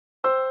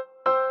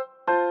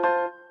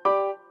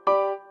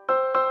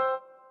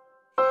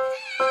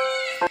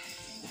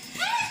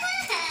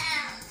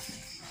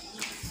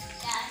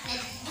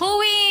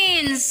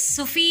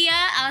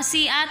Sofia, o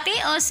si ate,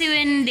 o si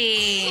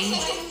Wendy?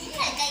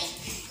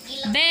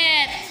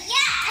 Bet.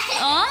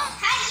 Oh?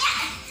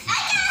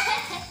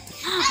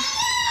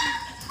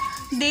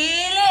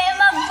 Dili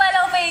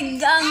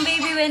magpalupig ang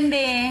baby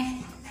Wendy.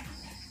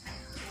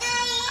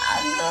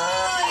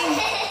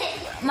 Agoy.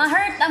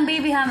 Ma-hurt ang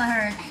baby ha,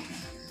 ma-hurt.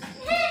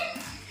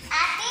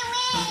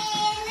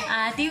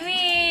 Ate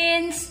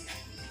wins.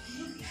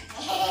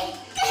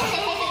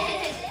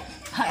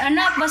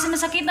 Anak, basta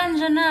masakitan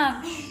siya,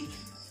 anak.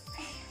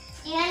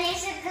 Yan,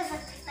 isip ko sa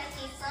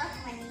takiso.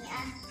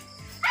 Manian.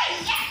 Ay,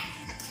 yeah!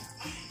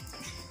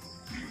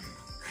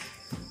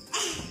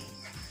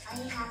 Are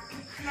you happy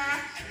na?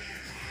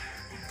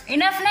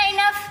 Enough na,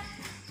 enough.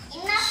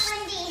 Enough,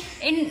 Wendy.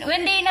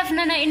 Wendy, enough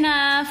na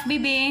enough,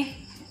 baby.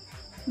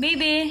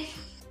 Baby.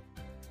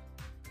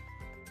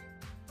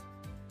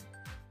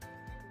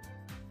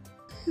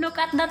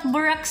 Look at that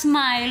Burak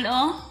smile,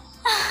 oh.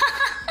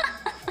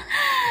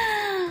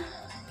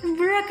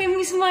 Burak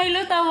yung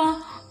smile, oh, tawa.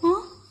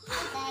 Huh?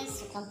 Hey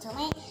guys,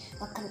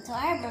 welcome to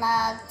our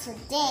vlog.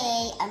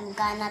 Today, I'm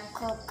gonna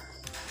cook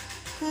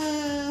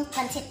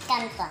pancit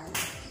canton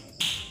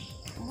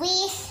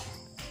with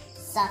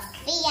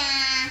Sofia.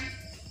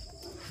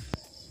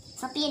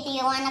 Sofia, do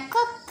you wanna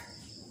cook?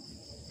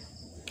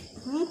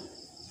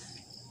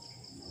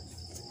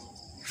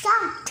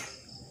 Shout!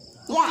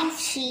 Yes.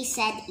 She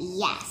said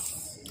yes.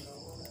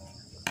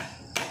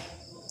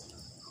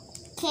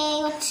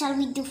 Okay, what shall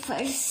we do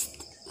first?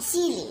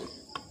 Chili.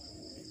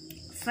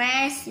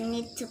 First, we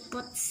need to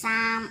put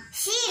some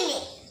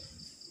chili.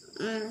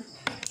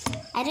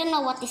 I don't know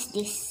what is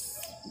this,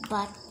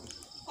 but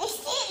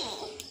it's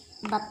chili.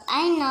 But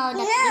I know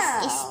that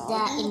this is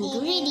the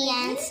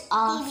ingredients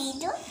of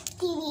the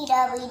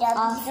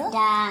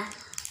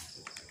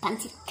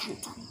pancit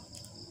canton.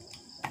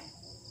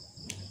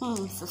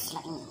 So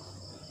slimy.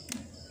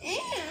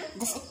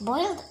 Does it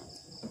boil?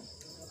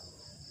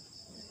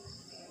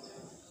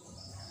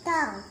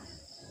 Down.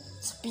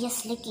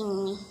 Sophia's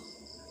licking me.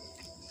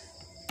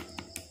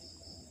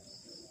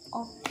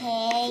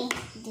 Okay,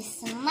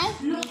 this might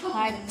be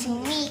hard to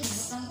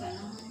mix.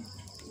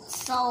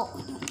 So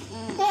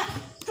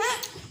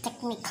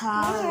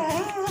technical,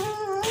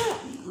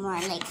 more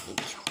like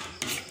it.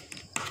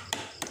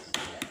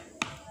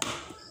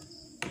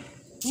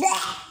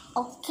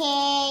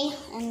 Okay,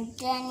 and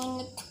then we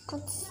need to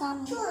put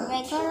some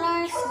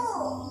regular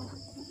seasoning.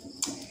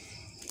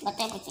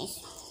 Whatever it is.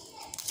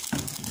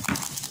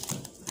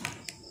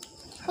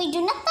 We do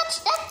not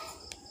touch that.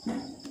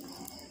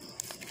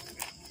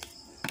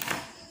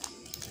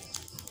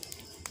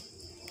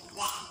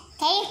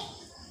 Okay.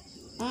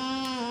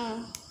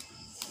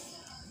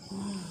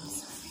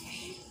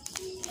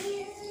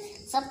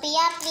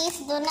 Sophia, please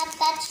do not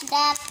touch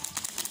that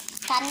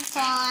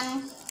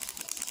canton.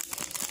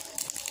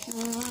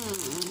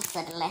 So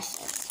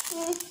delicious.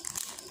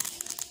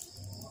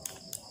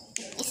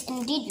 It's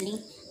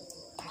indeedly.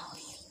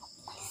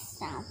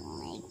 Oh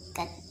my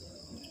God.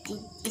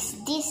 Is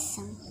this?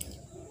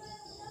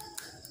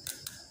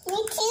 Me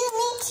too,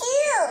 me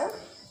too.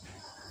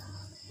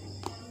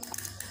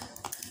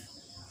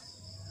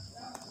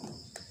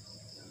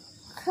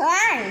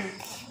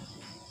 Crunch.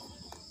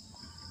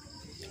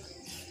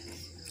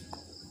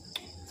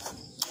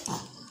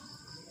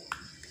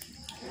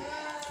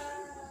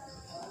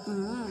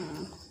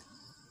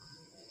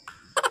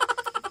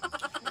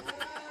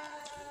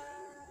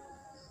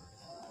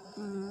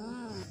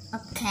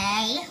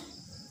 Okay.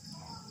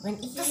 When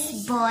it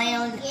is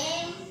boiled.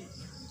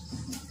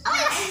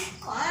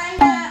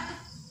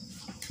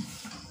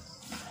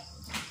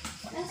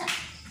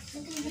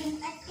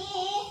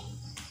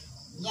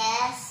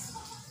 Yes.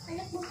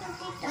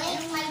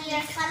 Wait, my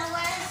dear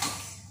followers.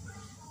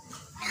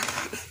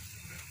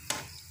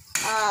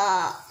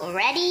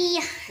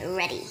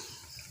 Ready.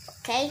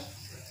 Okay.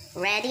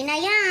 Ready na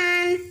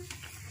yan.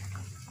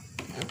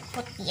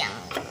 Put yung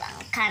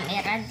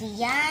camera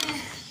diyan.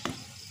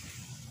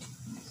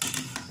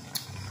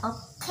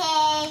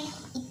 Okay,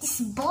 it is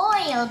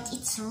boiled.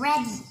 It's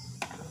ready.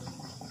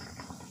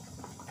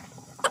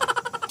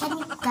 Can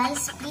you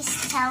guys please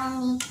tell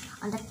me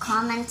on the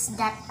comments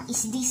that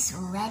is this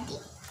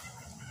ready?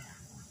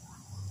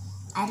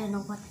 I don't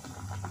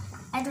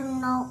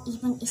know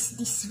even is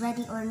this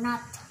ready or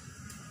not.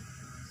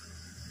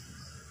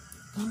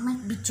 I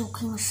might be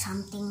joking or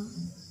something.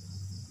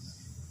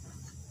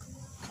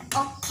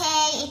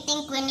 Okay, I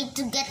think we need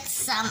to get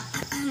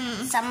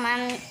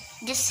someone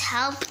just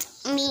helped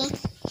me.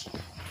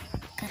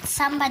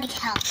 Somebody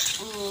help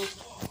me.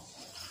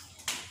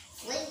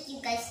 Wait, you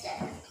guys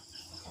there.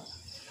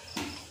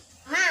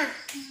 Ma,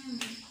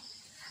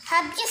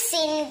 have you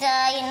seen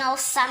the,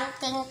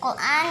 something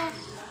kuan?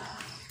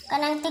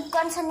 Kanang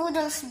tigkuan sa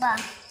noodles ba?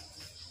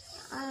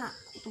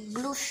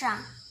 Blue siya.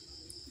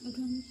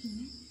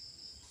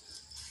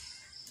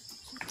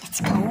 Let's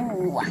go.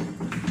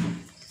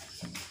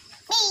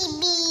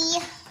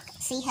 Baby,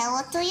 say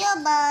hello to your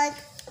bug.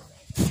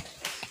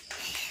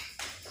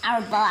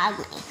 Our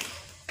bug.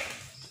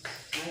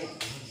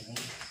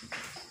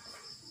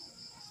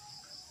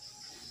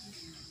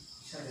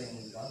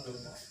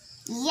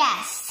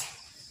 Yes.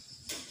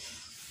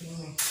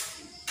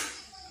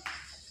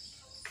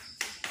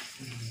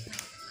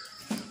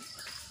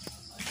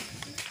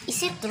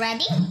 Is it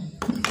ready?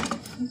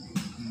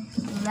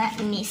 Let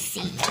me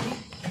see.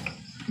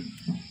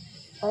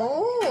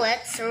 Oh,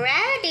 it's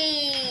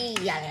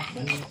ready.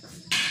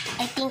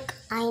 I think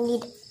I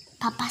need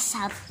Papa's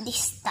help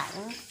this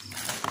time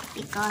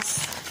because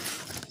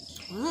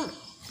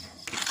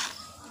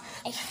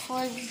I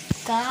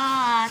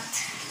forgot.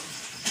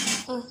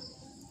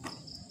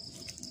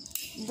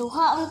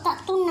 Duha unta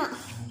tuna.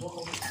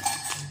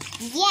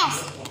 Yes.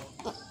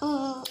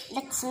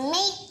 Let's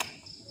make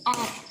a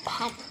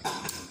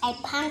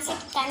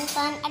pancit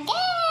canton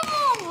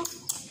again.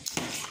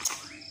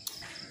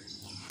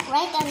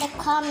 Write in the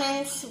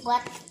comments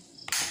what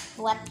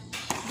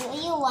do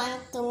you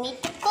want me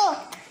to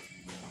cook.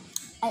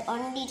 I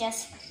only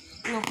just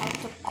know how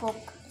to cook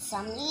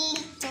some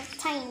little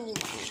tiny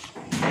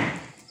one.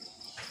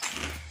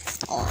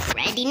 Oh,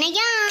 ready na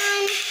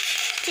yan.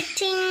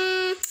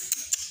 Cha-ching.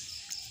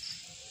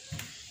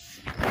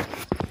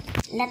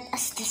 Let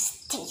us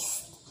just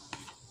taste.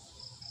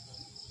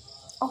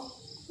 Oh,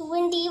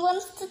 Wendy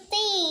wants to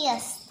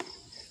taste.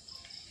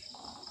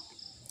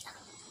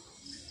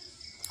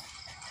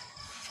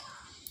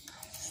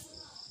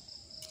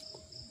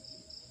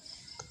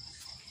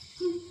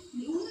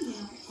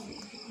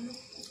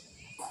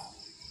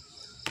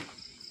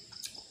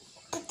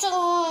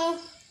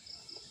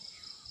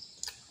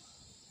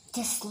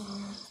 This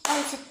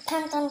pancit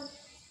canton,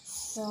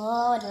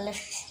 so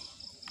delicious.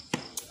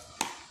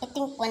 I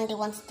think Wendy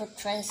wants to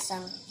try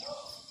some.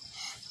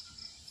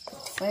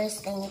 But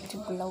first, I need to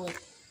blow it.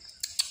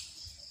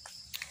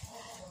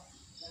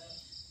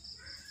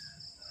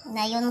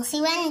 Na yun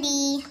si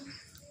Wendy.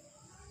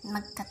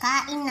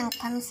 Magkakain ng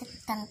pancit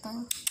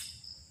canton.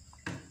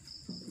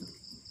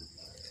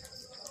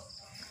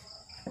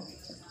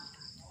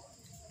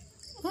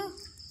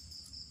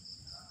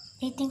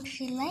 I think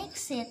she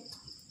likes it.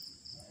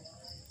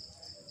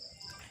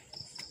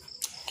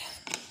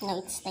 Now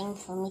it's time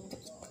for me to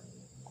eat.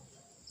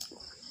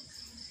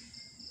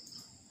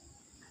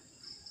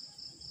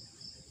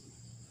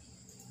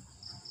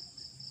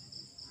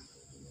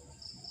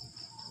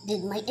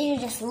 Did my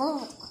ear just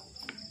move?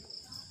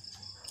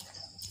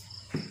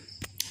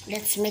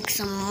 Let's make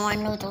some more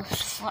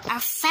noodles for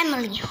our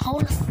family,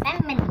 whole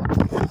family.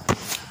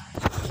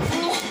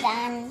 Finish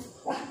done.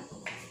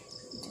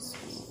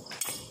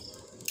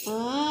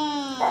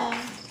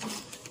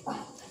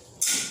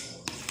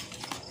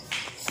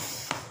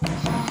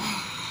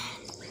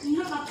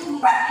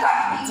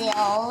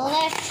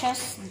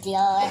 Delicious,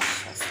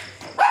 delicious.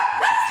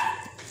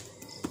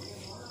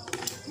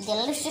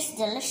 Delicious,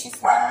 delicious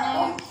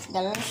dinner.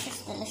 Delicious,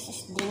 delicious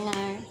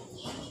dinner.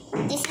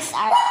 This is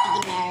our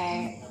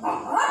dinner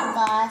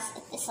because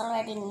it is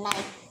already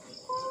night.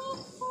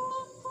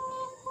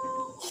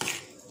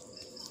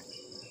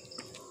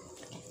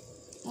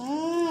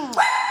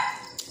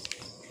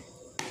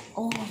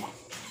 Oh,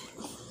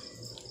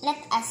 let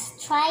us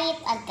try it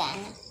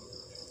again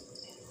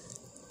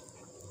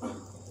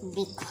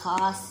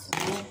because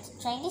we need to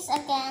try this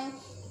again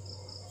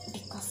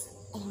because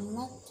I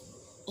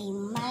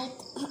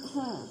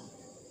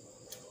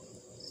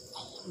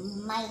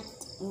might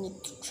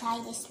need to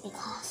try this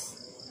because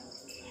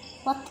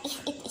what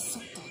if it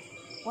isn't good?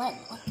 What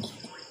if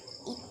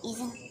it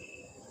isn't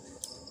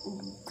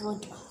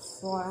good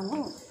for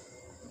me?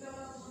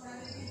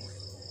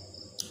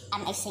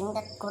 Am I saying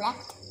that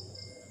correct?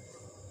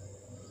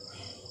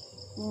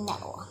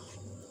 No,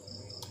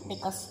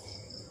 because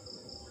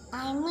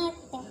I might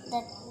think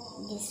that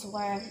this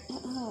word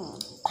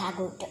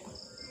pagod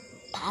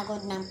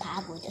ng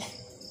pagod.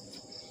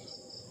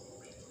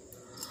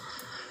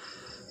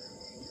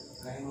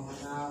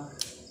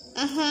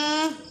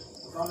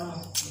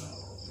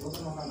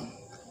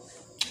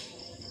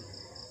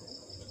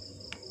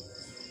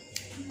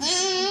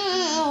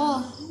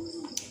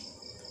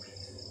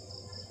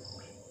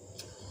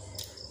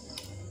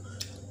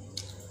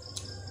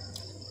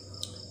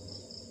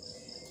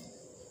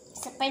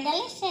 Super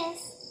delicious.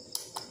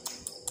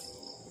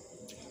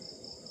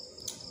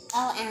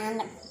 Oh,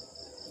 and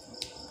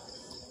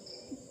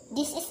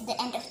this is the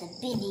end of the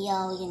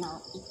video. You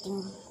know,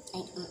 eating. I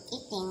am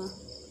eating.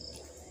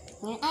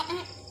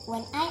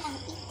 When I am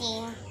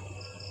eating,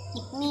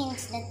 it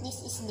means that this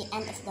is the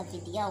end of the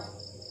video.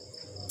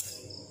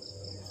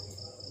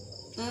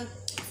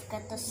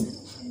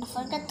 I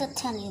forgot to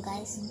tell you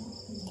guys.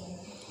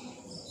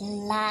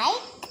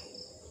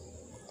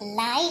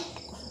 Like,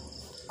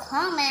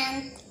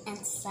 comment,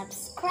 and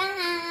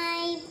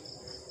subscribe.